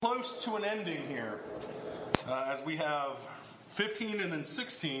Close to an ending here, as we have 15 and then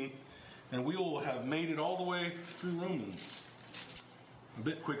 16, and we will have made it all the way through Romans. A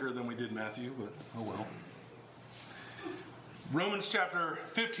bit quicker than we did Matthew, but oh well. Romans chapter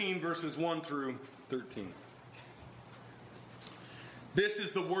 15, verses 1 through 13. This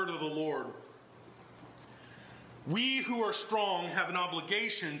is the word of the Lord. We who are strong have an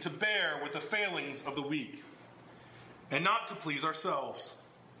obligation to bear with the failings of the weak, and not to please ourselves.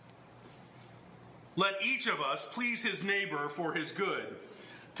 Let each of us please his neighbor for his good,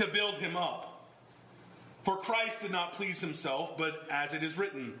 to build him up. For Christ did not please himself, but as it is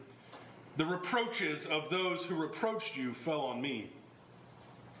written, the reproaches of those who reproached you fell on me.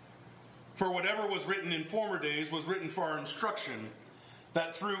 For whatever was written in former days was written for our instruction,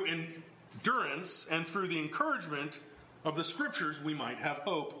 that through endurance and through the encouragement of the Scriptures we might have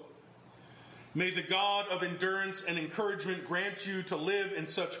hope. May the God of endurance and encouragement grant you to live in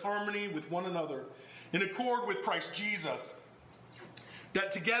such harmony with one another, in accord with Christ Jesus,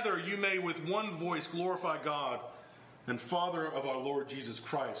 that together you may with one voice glorify God and Father of our Lord Jesus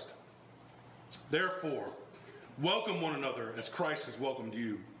Christ. Therefore, welcome one another as Christ has welcomed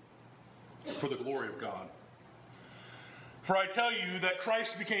you, for the glory of God. For I tell you that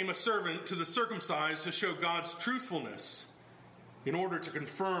Christ became a servant to the circumcised to show God's truthfulness, in order to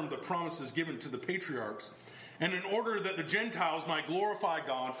confirm the promises given to the patriarchs, and in order that the Gentiles might glorify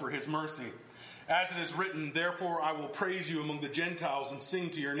God for his mercy. As it is written, therefore I will praise you among the Gentiles and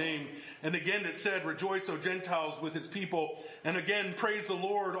sing to your name. And again it said, rejoice, O Gentiles, with his people. And again, praise the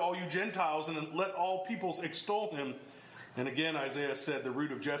Lord, all you Gentiles, and let all peoples extol him. And again Isaiah said, the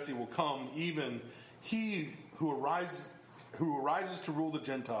root of Jesse will come, even he who arises to rule the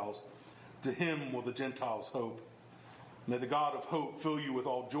Gentiles. To him will the Gentiles hope. May the God of hope fill you with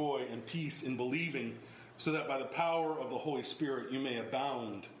all joy and peace in believing, so that by the power of the Holy Spirit you may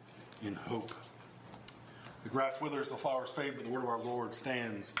abound in hope. The grass withers, the flowers fade, but the word of our Lord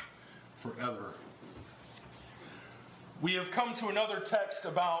stands forever. We have come to another text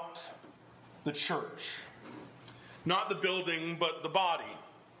about the church. Not the building, but the body.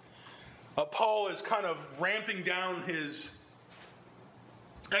 Paul is kind of ramping down his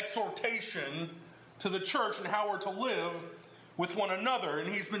exhortation to the church and how we're to live with one another.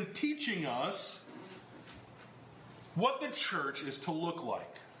 And he's been teaching us what the church is to look like.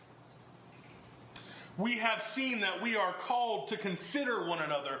 We have seen that we are called to consider one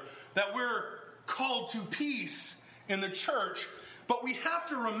another, that we're called to peace in the church. But we have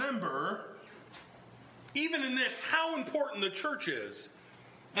to remember, even in this, how important the church is.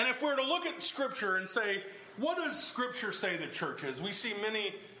 And if we're to look at Scripture and say, what does Scripture say the church is? We see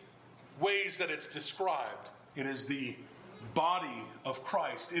many ways that it's described. It is the body of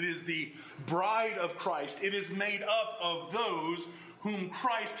Christ. It is the bride of Christ. It is made up of those whom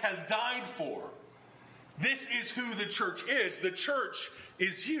Christ has died for. This is who the church is. The church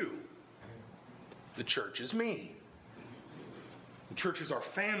is you. The church is me. The church is our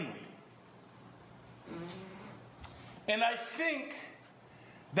family. And I think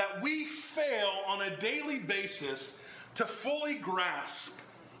that we fail on a daily basis to fully grasp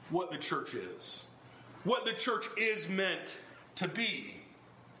what the church is, what the church is meant to be.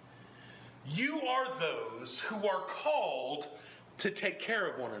 You are those who are called to take care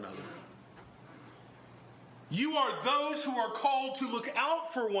of one another. You are those who are called to look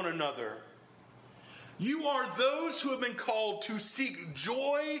out for one another. You are those who have been called to seek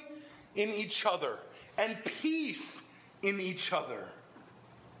joy in each other and peace in each other.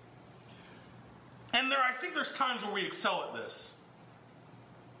 And I think there's times where we excel at this.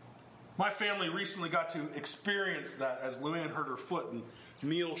 My family recently got to experience that as Luann hurt her foot and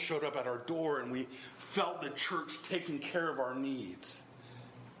Neil showed up at our door and we felt the church taking care of our needs.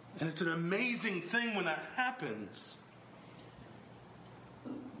 And it's an amazing thing when that happens.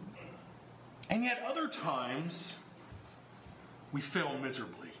 And yet other times we fail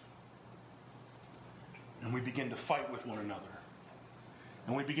miserably. And we begin to fight with one another.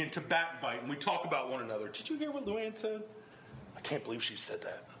 And we begin to backbite and we talk about one another. Did you hear what Luann said? I can't believe she said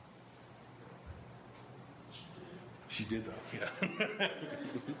that. She did though, yeah.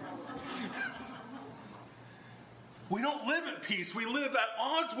 We don't live at peace. We live at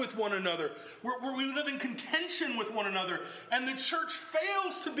odds with one another. We live in contention with one another. And the church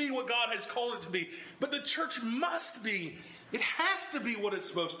fails to be what God has called it to be. But the church must be. It has to be what it's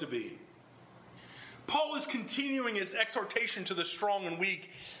supposed to be. Paul is continuing his exhortation to the strong and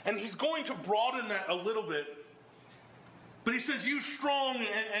weak. And he's going to broaden that a little bit. But he says, you strong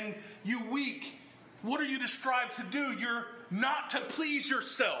and you weak, what are you to strive to do? You're not to please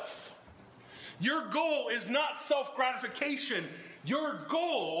yourself. Your goal is not self-gratification. Your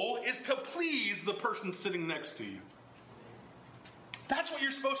goal is to please the person sitting next to you. That's what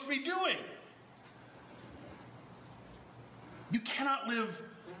you're supposed to be doing. You cannot live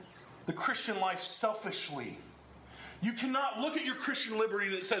the Christian life selfishly. You cannot look at your Christian liberty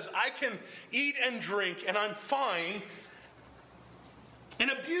that says, I can eat and drink and I'm fine,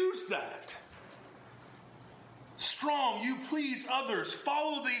 and abuse that. Strong, you please others.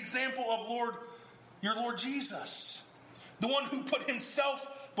 Follow the example of your Lord Jesus, the one who put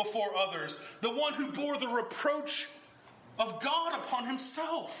himself before others, the one who bore the reproach of God upon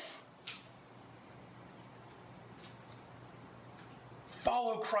himself.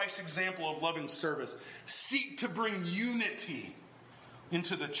 Follow Christ's example of loving service. Seek to bring unity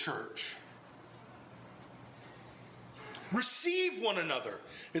into the church. Receive one another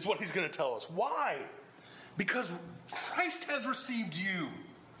is what he's going to tell us. Why? Because Christ has received you.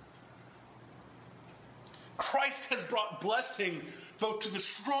 Christ has brought blessing both to the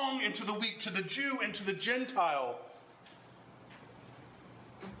strong and to the weak, to the Jew and to the Gentile.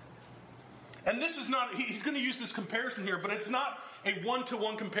 And this is not, he's going to use this comparison here, but it's not a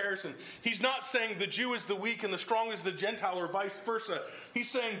one-to-one comparison. He's not saying the Jew is the weak and the strong is the Gentile or vice versa. He's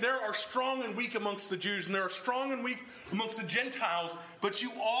saying there are strong and weak amongst the Jews and there are strong and weak amongst the Gentiles, but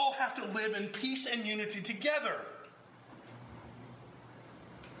you all have to live in peace and unity together.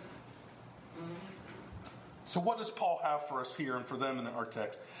 So what does Paul have for us here and for them in our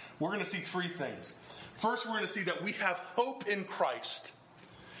text? We're going to see three things. First, we're going to see that we have hope in Christ.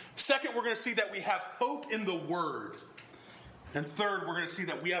 Second, we're going to see that we have hope in the Word. And third, we're going to see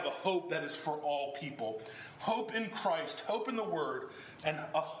that we have a hope that is for all people. Hope in Christ, hope in the Word, and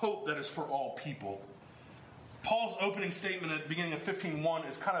a hope that is for all people. Paul's opening statement at the beginning of 15:1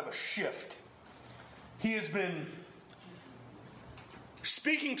 is kind of a shift. He has been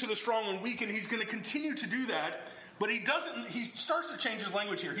speaking to the strong and weak, and he's going to continue to do that, but he starts to change his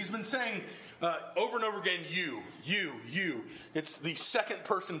language here. He's been saying over and over again, you. It's the second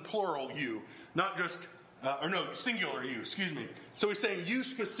person plural you, not just singular you, excuse me. So he's saying you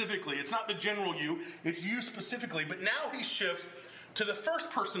specifically. It's not the general you, it's you specifically. But now he shifts to the first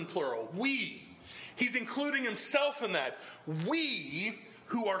person plural, we. He's including himself in that. We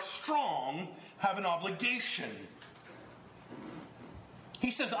who are strong have an obligation. He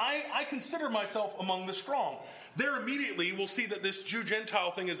says, I consider myself among the strong. There immediately we'll see that this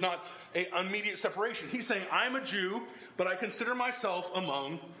Jew-Gentile thing is not an immediate separation. He's saying, I'm a Jew, but I consider myself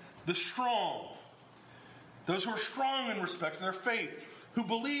among the strong. Those who are strong in respect to their faith, who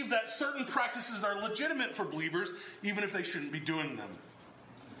believe that certain practices are legitimate for believers, even if they shouldn't be doing them.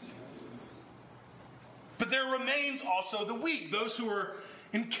 But there remains also the weak, those who are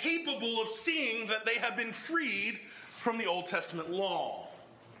incapable of seeing that they have been freed from the Old Testament law.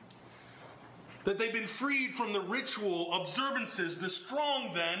 That they've been freed from the ritual observances. The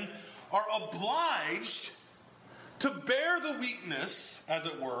strong, then, are obliged to bear the weakness, as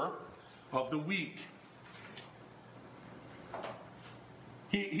it were, of the weak.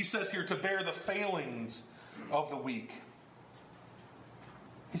 He says here to bear the failings of the weak.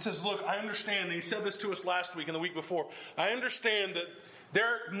 He says, look, I understand, and he said this to us last week and the week before, I understand that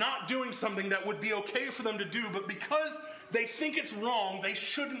they're not doing something that would be okay for them to do, but because they think it's wrong, they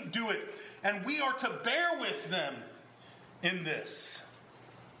shouldn't do it. And we are to bear with them in this.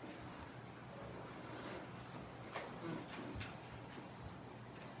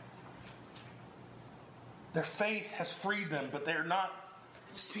 Their faith has freed them, but they're not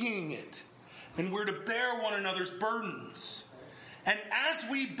seeing it. And we're to bear one another's burdens. And as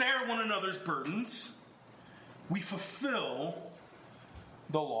we bear one another's burdens, we fulfill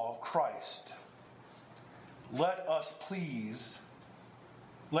the law of Christ. Let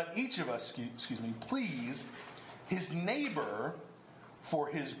each of us, please his neighbor for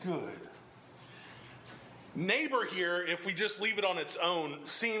his good. Neighbor here, if we just leave it on its own,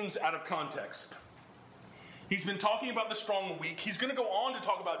 seems out of context. He's been talking about the strong and weak. He's going to go on to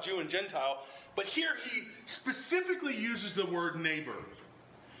talk about Jew and Gentile. But here he specifically uses the word neighbor.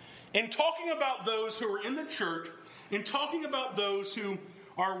 In talking about those who are in the church, in talking about those who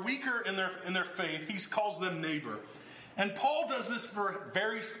are weaker in their faith, he calls them neighbor. And Paul does this for a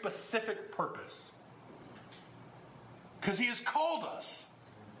very specific purpose. Because he has called us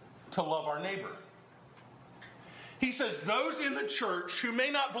to love our neighbor. He says, those in the church who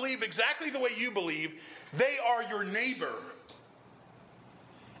may not believe exactly the way you believe, they are your neighbor.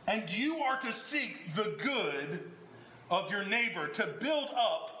 And you are to seek the good of your neighbor, to build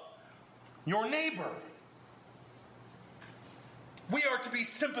up your neighbor. We are to be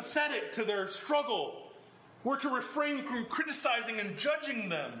sympathetic to their struggle. We're to refrain from criticizing and judging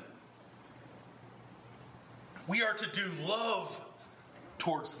them. We are to do love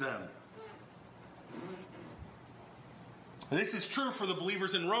towards them. This is true for the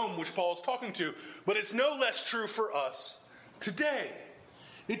believers in Rome, which Paul is talking to, but it's no less true for us today.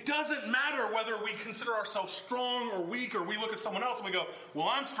 It doesn't matter whether we consider ourselves strong or weak, or we look at someone else and we go, well,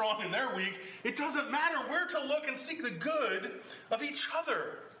 I'm strong and they're weak. It doesn't matter. We're to look and seek the good of each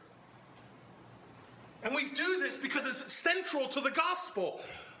other. And we do this because it's central to the gospel.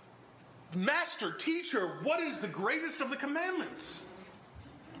 Master, teacher, what is the greatest of the commandments?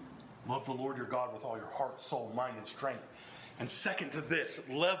 Love the Lord your God with all your heart, soul, mind, and strength. And second to this,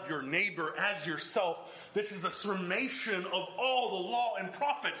 love your neighbor as yourself. This is a summation of all the law and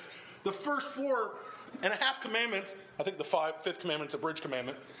prophets. The first 4.5 commandments, I think the fifth commandment's a bridge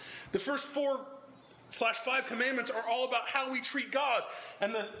commandment. The first 4/5 commandments are all about how we treat God.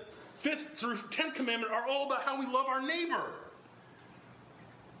 And the 5th through 10th commandment are all about how we love our neighbor.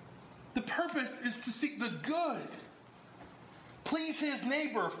 The purpose is to seek the good. Please his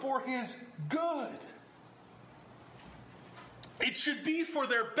neighbor for his good. It should be for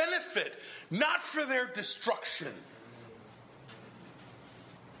their benefit, not for their destruction.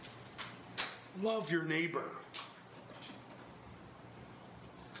 Love your neighbor.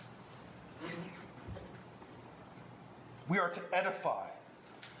 We are to edify.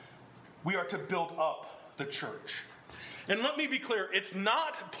 We are to build up the church. And let me be clear, it's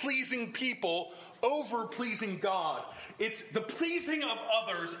not pleasing people over pleasing God. It's the pleasing of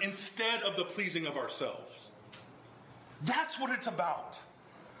others instead of the pleasing of ourselves. That's what it's about.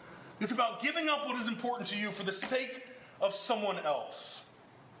 It's about giving up what is important to you for the sake of someone else.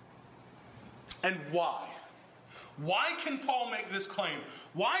 And why? Why can Paul make this claim?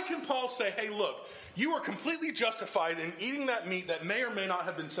 Why can Paul say, hey, look, you are completely justified in eating that meat that may or may not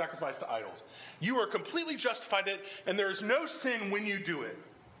have been sacrificed to idols. You are completely justified in it, and there is no sin when you do it.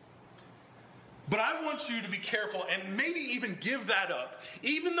 But I want you to be careful and maybe even give that up,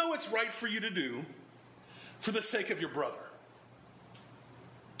 even though it's right for you to do, for the sake of your brother.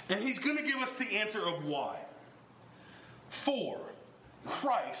 And he's going to give us the answer of why. For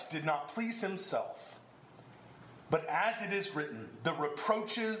Christ did not please himself, but as it is written, the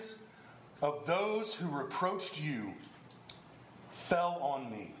reproaches of those who reproached you fell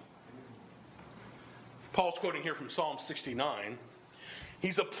on me. Paul's quoting here from Psalm 69.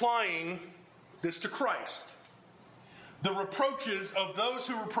 He's applying this to Christ. The reproaches of those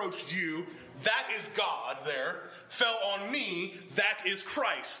who reproached you, that is God there, fell on me, that is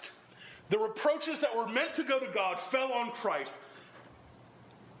Christ. The reproaches that were meant to go to God fell on Christ.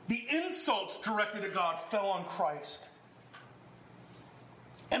 The insults directed at God fell on Christ.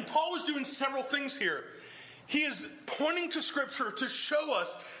 And Paul is doing several things here. He is pointing to Scripture to show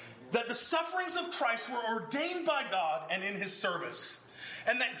us that the sufferings of Christ were ordained by God and in his service.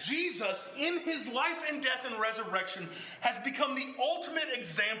 And that Jesus, in his life and death and resurrection, has become the ultimate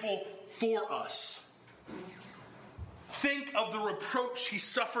example for us. Think of the reproach he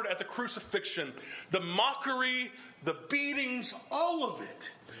suffered at the crucifixion, the mockery, the beatings, all of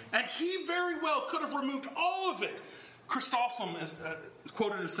it. And he very well could have removed all of it. Chrysostom is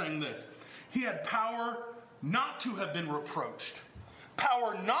quoted as saying this: he had power not to have been reproached,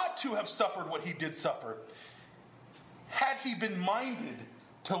 power not to have suffered what he did suffer, had he been minded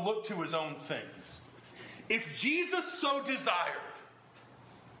to look to his own things. If Jesus so desired,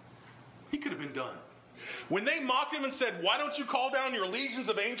 he could have been done. When they mocked him and said, why don't you call down your legions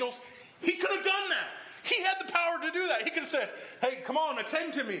of angels? He could have done that. He had the power to do that. He could have said, hey, come on,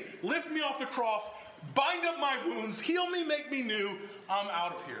 attend to me. Lift me off the cross. Bind up my wounds. Heal me, make me new. I'm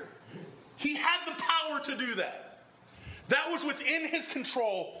out of here. He had the power to do that. That was within his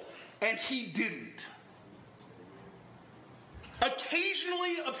control, and he didn't.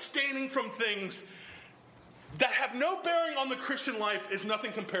 Occasionally abstaining from things that have no bearing on the Christian life is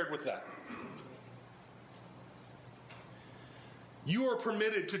nothing compared with that. You are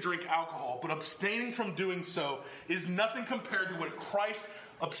permitted to drink alcohol, but abstaining from doing so is nothing compared to what Christ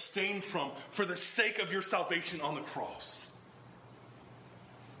abstained from for the sake of your salvation on the cross.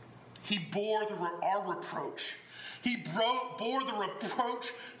 He bore our reproach. He bore the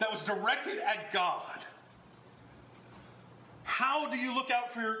reproach that was directed at God. How do you look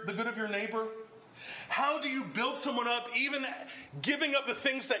out for the good of your neighbor? How do you build someone up, even giving up the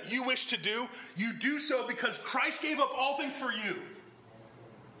things that you wish to do? You do so because Christ gave up all things for you.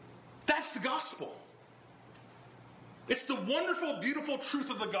 That's the gospel. It's the wonderful, beautiful truth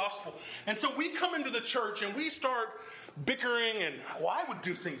of the gospel. And so we come into the church and we start bickering and, well, I would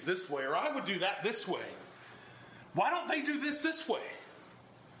do things this way, or I would do that this way. Why don't they do this way?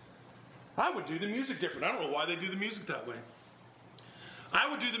 I would do the music different. I don't know why they do the music that way. I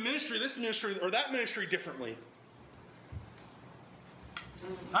would do the ministry, this ministry, or that ministry differently.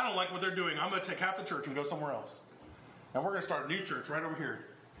 I don't like what they're doing. I'm going to take half the church and go somewhere else. And we're going to start a new church right over here.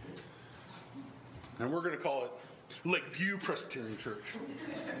 And we're going to call it Lakeview Presbyterian Church.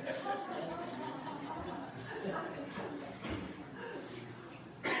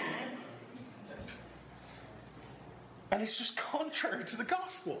 And it's just contrary to the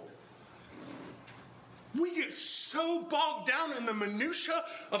gospel. We get so bogged down in the minutia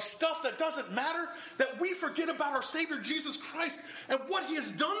of stuff that doesn't matter that we forget about our Savior Jesus Christ and what He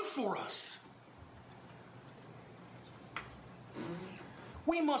has done for us.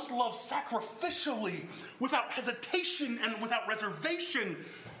 We must love sacrificially, without hesitation and without reservation,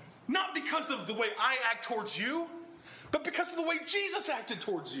 not because of the way I act towards you, but because of the way Jesus acted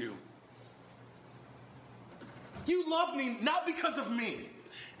towards you. You love me not because of me.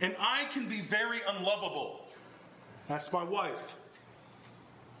 And I can be very unlovable. That's my wife.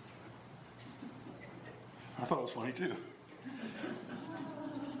 I thought it was funny too.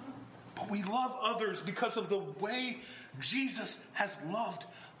 But we love others because of the way Jesus has loved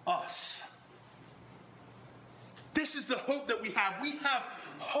us. This is the hope that we have. We have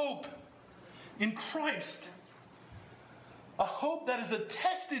hope in Christ. A hope that is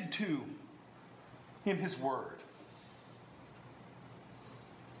attested to in His Word.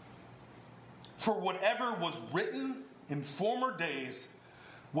 For whatever was written in former days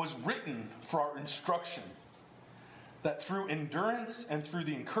was written for our instruction, that through endurance and through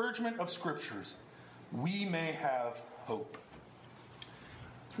the encouragement of Scriptures, we may have hope.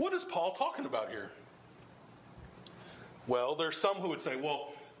 What is Paul talking about here? Well, there's some who would say,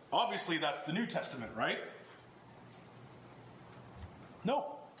 well, obviously that's the New Testament, right? No.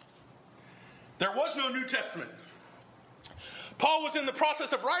 There was no New Testament. Paul was in the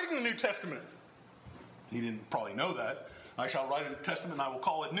process of writing the New Testament. He didn't probably know that. I shall write a New Testament and I will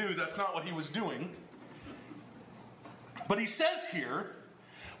call it new. That's not what he was doing. But he says here,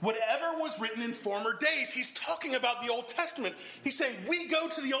 whatever was written in former days, he's talking about the Old Testament. He's saying we go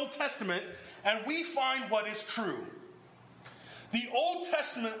to the Old Testament and we find what is true. The Old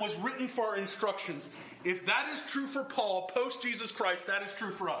Testament was written for our instructions. If that is true for Paul, post Jesus Christ, that is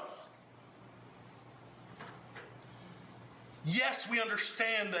true for us. Yes, we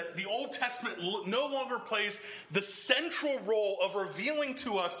understand that the Old Testament no longer plays the central role of revealing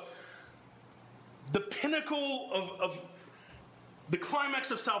to us the pinnacle of the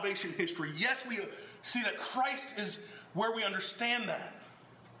climax of salvation history. Yes, we see that Christ is where we understand that.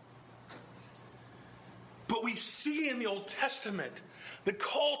 But we see in the Old Testament the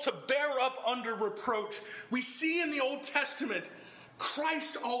call to bear up under reproach. We see in the Old Testament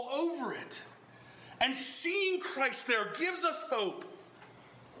Christ all over it. And seeing Christ there gives us hope.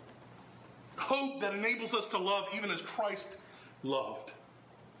 Hope that enables us to love even as Christ loved.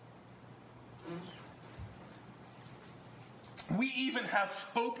 We even have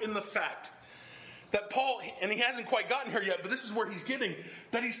hope in the fact that Paul, and he hasn't quite gotten here yet, but this is where he's getting,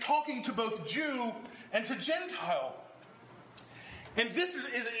 that he's talking to both Jew and to Gentile. And this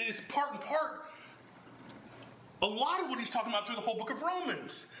is part and part a lot of what he's talking about through the whole book of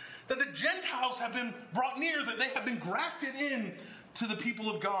Romans. That the Gentiles have been brought near, that they have been grafted in to the people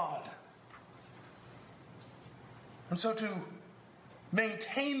of God. And so to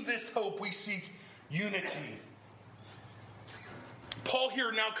maintain this hope, we seek unity. Paul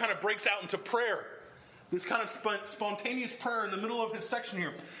here now kind of breaks out into prayer. This kind of spontaneous prayer in the middle of his section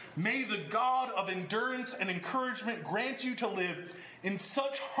here. May the God of endurance and encouragement grant you to live in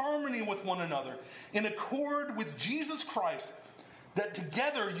such harmony with one another, in accord with Jesus Christ, that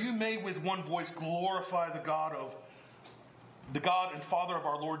together you may with one voice glorify the God and Father of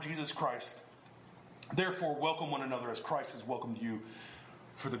our Lord Jesus Christ. Therefore, welcome one another as Christ has welcomed you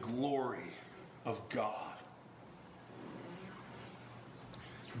for the glory of God.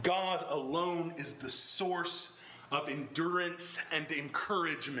 God alone is the source of endurance and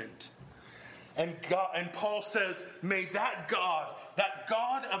encouragement. And Paul says, may that God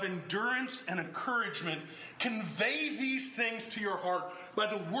of endurance and encouragement, convey these things to your heart by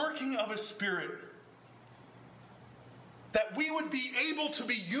the working of His Spirit. That we would be able to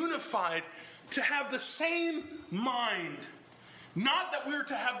be unified, to have the same mind. Not that we're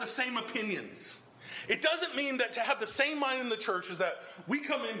to have the same opinions. It doesn't mean that to have the same mind in the church is that we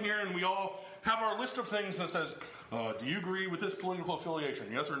come in here and we all have our list of things that says, do you agree with this political affiliation?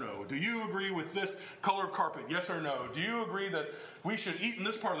 Yes or no? Do you agree with this color of carpet? Yes or no? Do you agree that we should eat in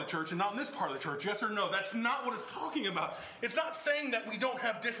this part of the church and not in this part of the church? Yes or no? That's not what it's talking about. It's not saying that we don't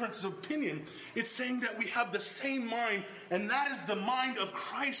have differences of opinion. It's saying that we have the same mind, and that is the mind of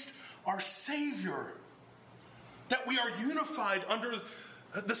Christ, our Savior. That we are unified under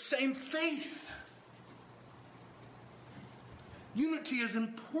the same faith. Unity is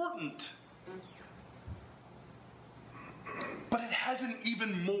important. But it has an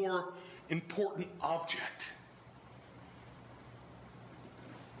even more important object.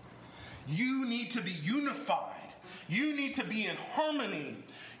 You need to be unified. You need to be in harmony.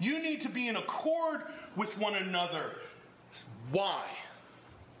 You need to be in accord with one another. Why?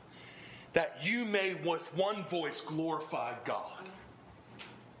 That you may with one voice glorify God.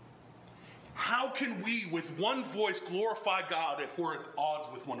 How can we with one voice glorify God if we're at odds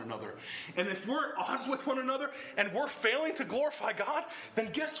with one another? And if we're at odds with one another and we're failing to glorify God,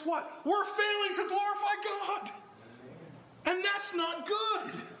 then guess what? We're failing to glorify God. And that's not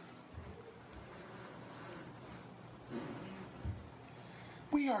good.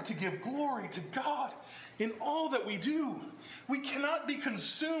 We are to give glory to God in all that we do. We cannot be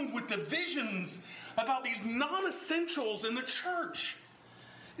consumed with divisions about these non-essentials in the church.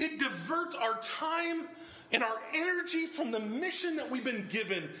 It diverts our time and our energy from the mission that we've been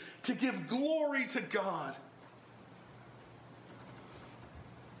given to give glory to God.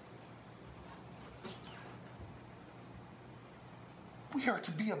 We are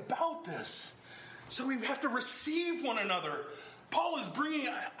to be about this. So we have to receive one another. Paul is bringing,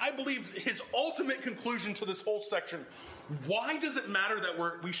 I believe, his ultimate conclusion to this whole section. Why does it matter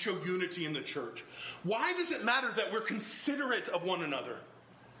that we show unity in the church? Why does it matter that we're considerate of one another?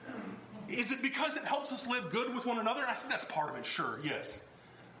 Is it because it helps us live good with one another? I think that's part of it, sure, yes.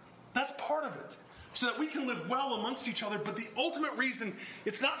 That's part of it. So that we can live well amongst each other. But the ultimate reason,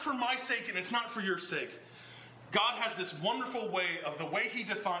 it's not for my sake and it's not for your sake. God has this wonderful way of the way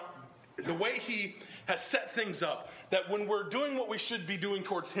He has set things up, that when we're doing what we should be doing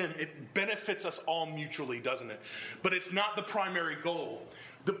towards Him, it benefits us all mutually, doesn't it? But it's not the primary goal.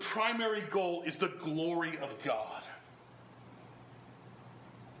 The primary goal is the glory of God.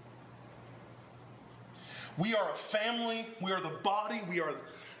 We are a family, we are the body, we are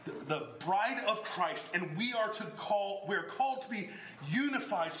the bride of Christ, and we are called to be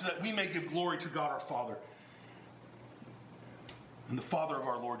unified so that we may give glory to God our Father and the Father of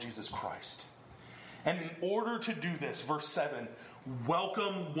our Lord Jesus Christ. And in order to do this, verse 7,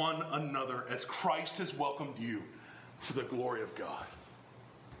 welcome one another as Christ has welcomed you for the glory of God.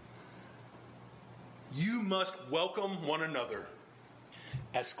 You must welcome one another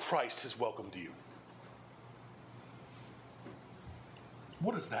as Christ has welcomed you.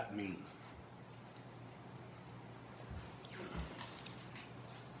 What does that mean?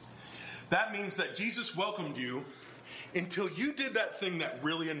 That means that Jesus welcomed you until you did that thing that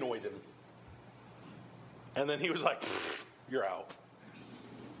really annoyed him. And then he was like, you're out.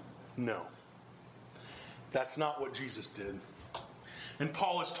 No. That's not what Jesus did. And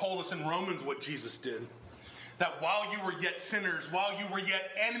Paul has told us in Romans what Jesus did. That while you were yet sinners, while you were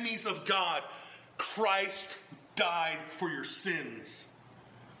yet enemies of God, Christ died for your sins.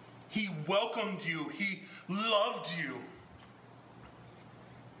 He welcomed you. He loved you.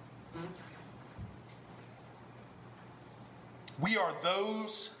 We are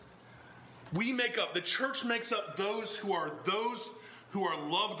those, the church makes up those who are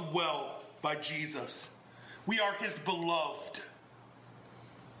loved well by Jesus. We are His beloved.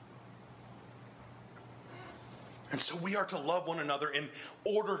 And so we are to love one another in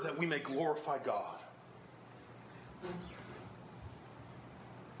order that we may glorify God.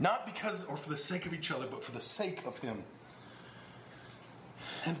 Not because or for the sake of each other, but for the sake of Him.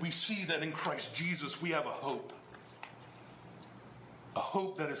 And we see that in Christ Jesus we have a hope. A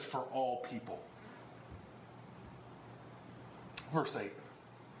hope that is for all people. Verse 8.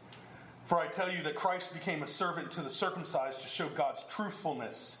 For I tell you that Christ became a servant to the circumcised to show God's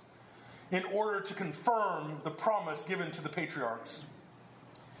truthfulness, in order to confirm the promise given to the patriarchs.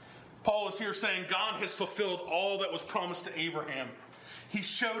 Paul is here saying God has fulfilled all that was promised to Abraham. He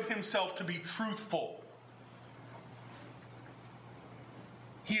showed Himself to be truthful.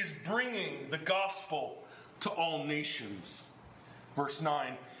 He is bringing the gospel to all nations. Verse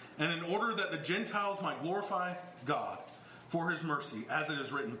 9, and in order that the Gentiles might glorify God for His mercy, as it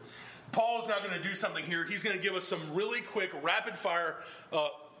is written. Paul is now going to do something here. He's going to give us some really quick, rapid-fire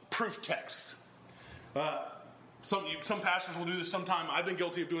proof texts. Some pastors will do this sometime. I've been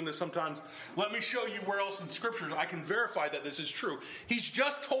guilty of doing this sometimes. Let me show you where else in Scripture I can verify that this is true. He's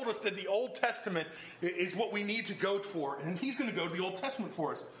just told us that the Old Testament is what we need to go for, and he's going to go to the Old Testament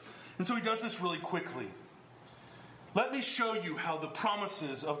for us. And so he does this really quickly. Let me show you how the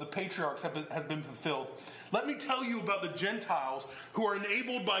promises of the patriarchs have been fulfilled. Let me tell you about the Gentiles who are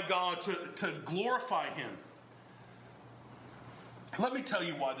enabled by God to glorify Him. Let me tell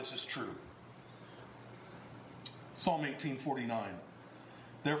you why this is true. Psalm 18:49.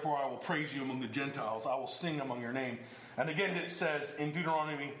 Therefore I will praise you among the Gentiles. I will sing among your name. And again it says in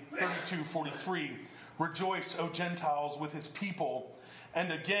Deuteronomy 32:43, rejoice, O Gentiles, with his people.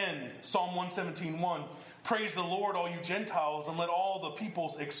 And again, Psalm 117:1, praise the Lord, all you Gentiles, and let all the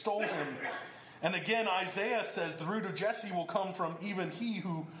peoples extol him. And again, Isaiah says, the root of Jesse will come from even he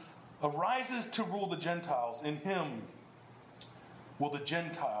who arises to rule the Gentiles. In him will the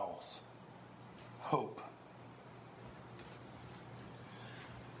Gentiles hope.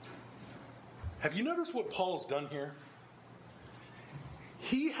 Have you noticed what Paul has done here?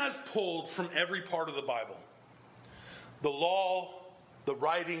 He has pulled from every part of the Bible. The law, the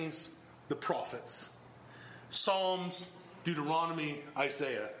writings, the prophets. Psalms, Deuteronomy,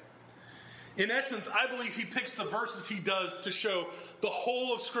 Isaiah. In essence, I believe he picks the verses he does to show the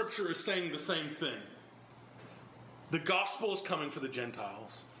whole of Scripture is saying the same thing. The gospel is coming for the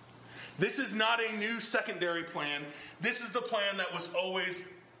Gentiles. This is not a new secondary plan. This is the plan that was always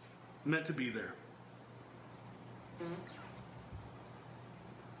meant to be there.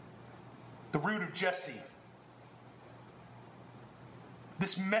 The root of Jesse.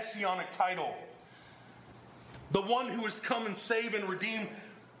 This messianic title. The one who has come and save and redeem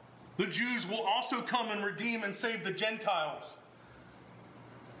the Jews will also come and redeem and save the Gentiles.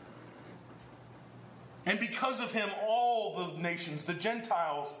 And because of him, all the nations, the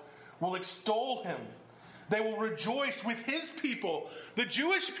Gentiles, will extol him. They will rejoice with his people, the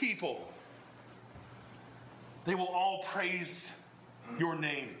Jewish people. They will all praise your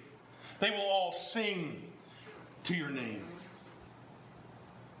name. They will all sing to your name.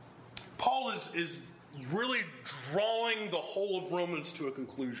 Paul is really drawing the whole of Romans to a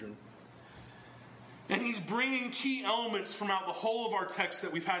conclusion. And he's bringing key elements from out the whole of our text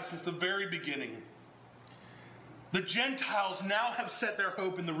that we've had since the very beginning. The Gentiles now have set their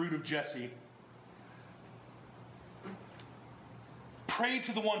hope in the root of Jesse. Pray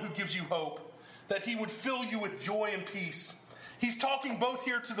to the one who gives you hope, that he would fill you with joy and peace. He's talking both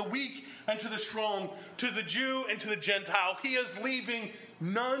here to the weak and to the strong, to the Jew and to the Gentile. He is leaving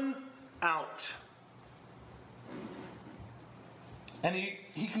none out. And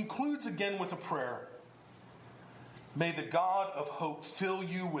he concludes again with a prayer. May the God of hope fill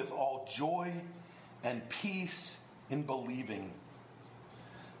you with all joy and peace in believing,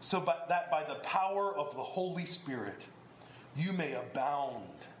 so that by the power of the Holy Spirit you may abound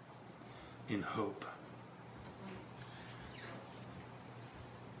in hope.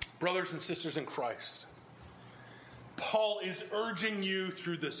 Brothers and sisters in Christ, Paul is urging you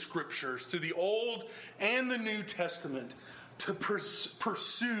through the Scriptures, through the Old and the New Testament, to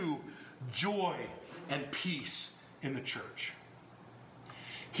pursue joy and peace in the church.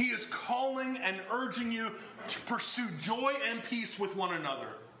 He is calling and urging you to pursue joy and peace with one another.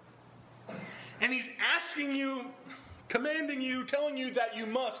 And he's asking you, commanding you, telling you that you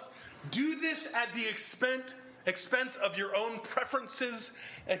must do this at the expense of your own preferences,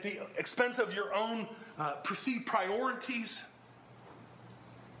 at the expense of your own perceived priorities.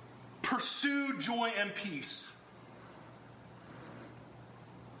 Pursue joy and peace.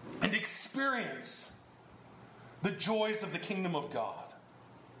 And experience the joys of the kingdom of God.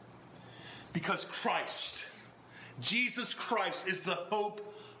 Because Christ, Jesus Christ, is the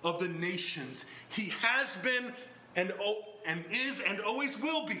hope of the nations. He has been and is and always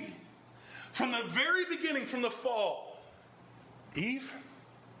will be. From the very beginning, from the fall. Eve,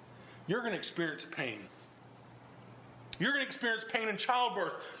 you're going to experience pain. You're going to experience pain in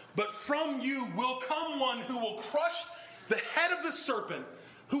childbirth. But from you will come one who will crush the head of the serpent,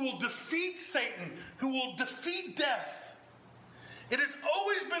 who will defeat Satan, who will defeat death. It has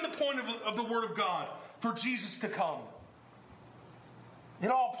always been the point of the Word of God for Jesus to come. It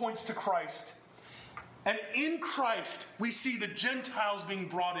all points to Christ. And in Christ, we see the Gentiles being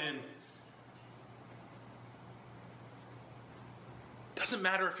brought in. It doesn't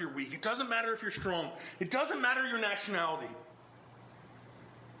matter if you're weak. It doesn't matter if you're strong. It doesn't matter your nationality.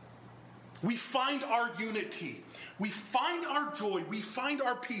 We find our unity. We find our joy. We find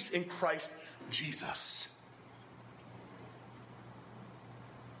our peace in Christ Jesus.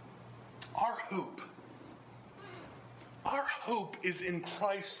 Our hope is in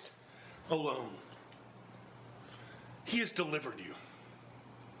Christ alone. He has delivered you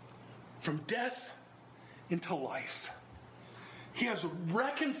from death into life. He has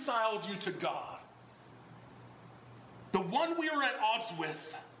reconciled you to God. The one we are at odds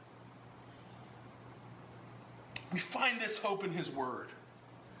with. We find this hope in His Word.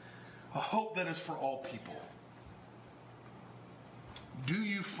 A hope that is for all people. Do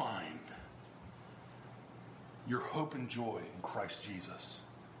you find your hope and joy in Christ Jesus?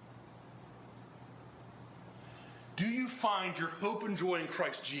 Do you find your hope and joy in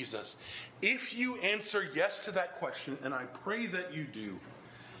Christ Jesus? If you answer yes to that question, and I pray that you do,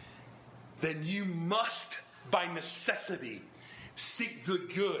 then you must, by necessity, seek the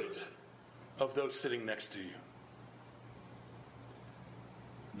good of those sitting next to you.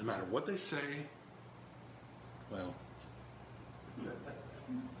 No matter what they say, well,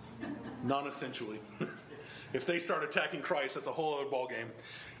 non-essentially. If they start attacking Christ, that's a whole other ballgame.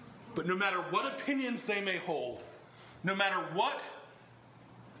 But no matter what opinions they may hold, no matter what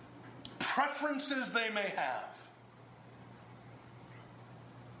preferences they may have,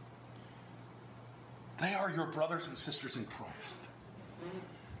 they are your brothers and sisters in Christ.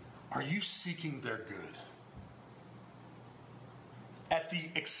 Are you seeking their good at the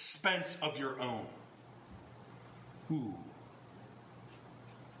expense of your own? Ooh.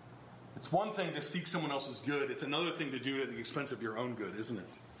 It's one thing to seek someone else's good. It's another thing to do it at the expense of your own good, isn't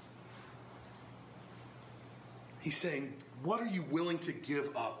it? He's saying, what are you willing to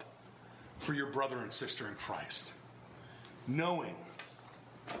give up for your brother and sister in Christ? Knowing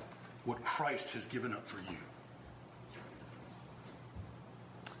what Christ has given up for you.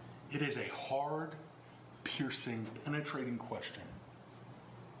 It is a hard, piercing, penetrating question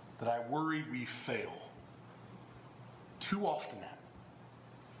that I worry we fail too often at.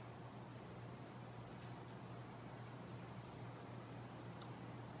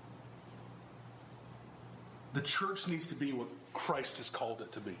 The church needs to be what Christ has called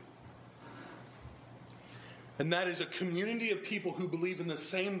it to be. And that is a community of people who believe in the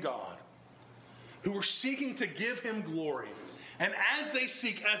same God, who are seeking to give him glory. And as they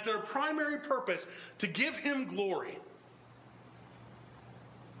seek, as their primary purpose, to give him glory,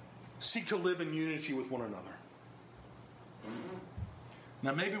 seek to live in unity with one another.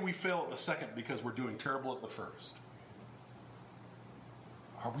 Now, maybe we fail at the second because we're doing terrible at the first.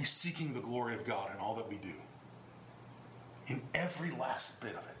 Are we seeking the glory of God in all that we do? In every last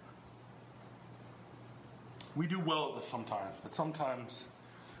bit of it. We do well at this sometimes, but sometimes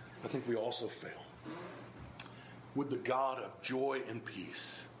I think we also fail. Would the God of joy and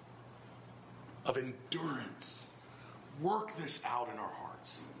peace, of endurance, work this out in our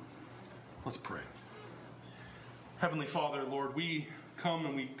hearts? Let's pray. Heavenly Father, Lord, we come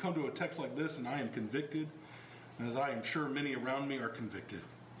to a text like this, and I am convicted, as I am sure many around me are convicted.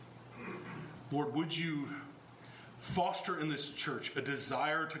 Lord, would you foster in this church a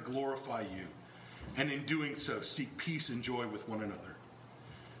desire to glorify you, and in doing so, seek peace and joy with one another,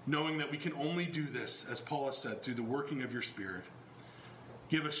 knowing that we can only do this, as Paul has said, through the working of your Spirit.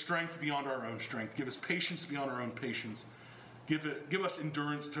 Give us strength beyond our own strength. Give us patience beyond our own patience. Give us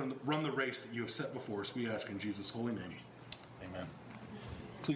endurance to run the race that you have set before us. We ask in Jesus' holy name. Amen.